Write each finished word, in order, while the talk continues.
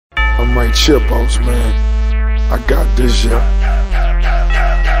right chipos, man. I got this, yeah.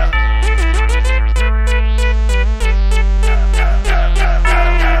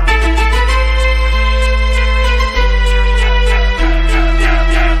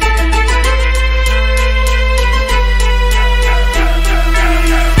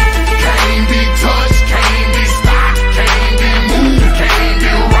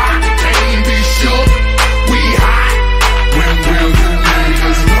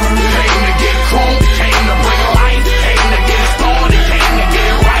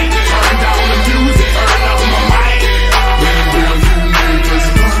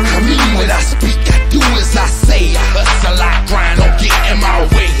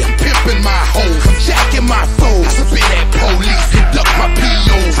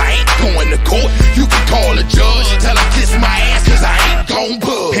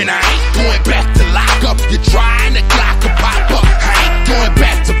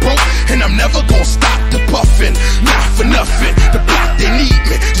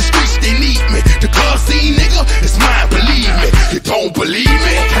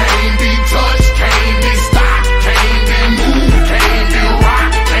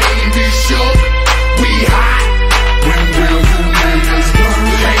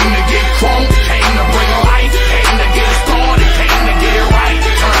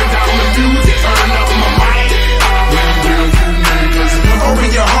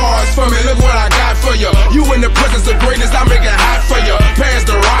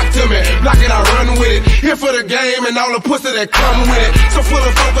 And all the pussy that come with it. So full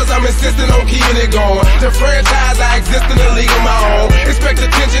of focus, I'm insisting on keeping it going. The franchise, I exist in the league of my own. Expect the